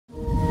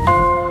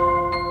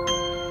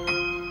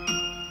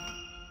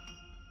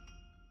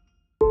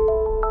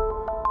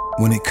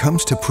When it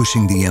comes to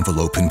pushing the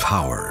envelope in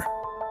power,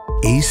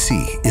 AC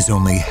is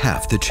only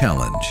half the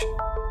challenge.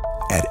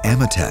 At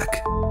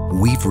AMETEK,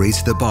 we've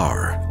raised the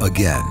bar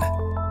again,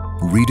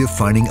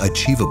 redefining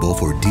achievable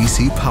for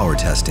DC power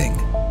testing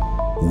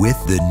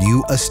with the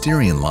new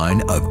Asterion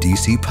line of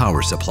DC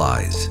power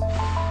supplies.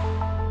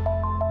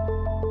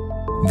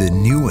 The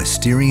new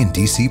Asterion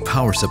DC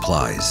power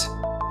supplies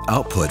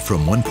output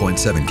from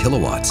 1.7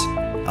 kilowatts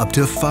up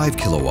to 5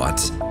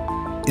 kilowatts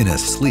in a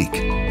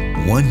sleek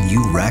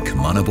 1U rack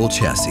mountable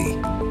chassis,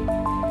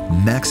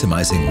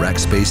 maximizing rack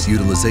space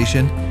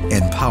utilization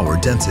and power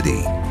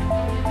density.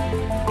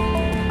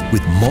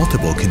 With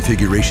multiple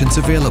configurations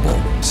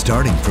available,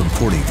 starting from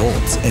 40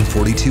 volts and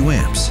 42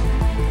 amps,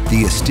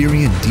 the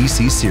Asterion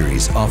DC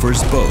Series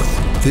offers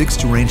both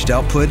fixed-ranged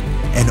output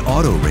and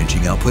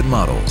auto-ranging output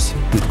models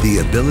with the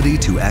ability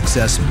to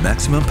access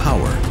maximum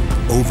power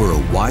over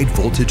a wide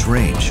voltage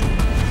range.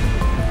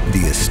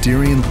 The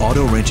Asterion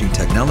auto-ranging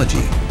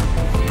technology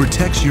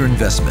protects your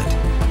investment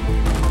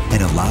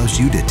and allows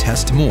you to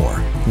test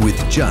more with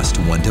just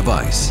one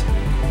device.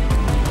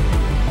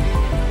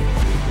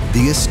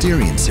 The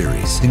Asterion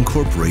series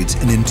incorporates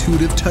an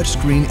intuitive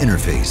touchscreen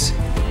interface,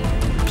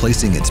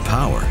 placing its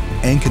power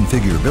and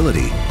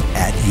configurability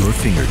at your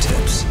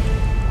fingertips.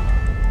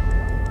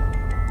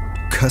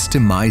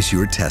 Customize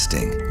your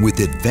testing with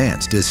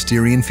advanced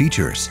Asterion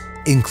features,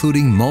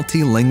 including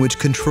multi-language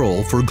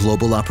control for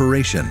global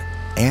operation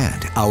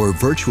and our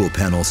virtual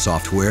panel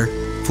software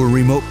for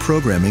remote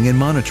programming and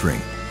monitoring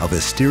of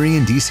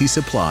Asterion DC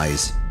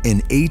supplies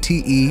in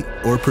ATE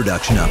or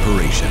production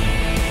operation.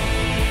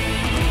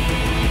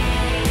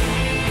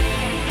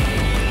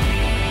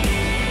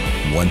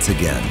 Once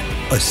again,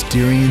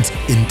 Asterion's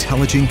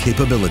intelligent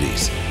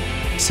capabilities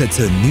sets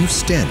a new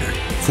standard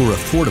for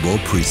affordable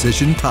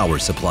precision power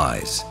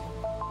supplies.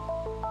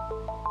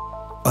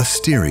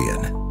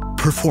 Asterion,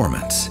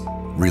 performance,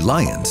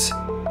 reliance,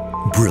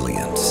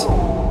 brilliance.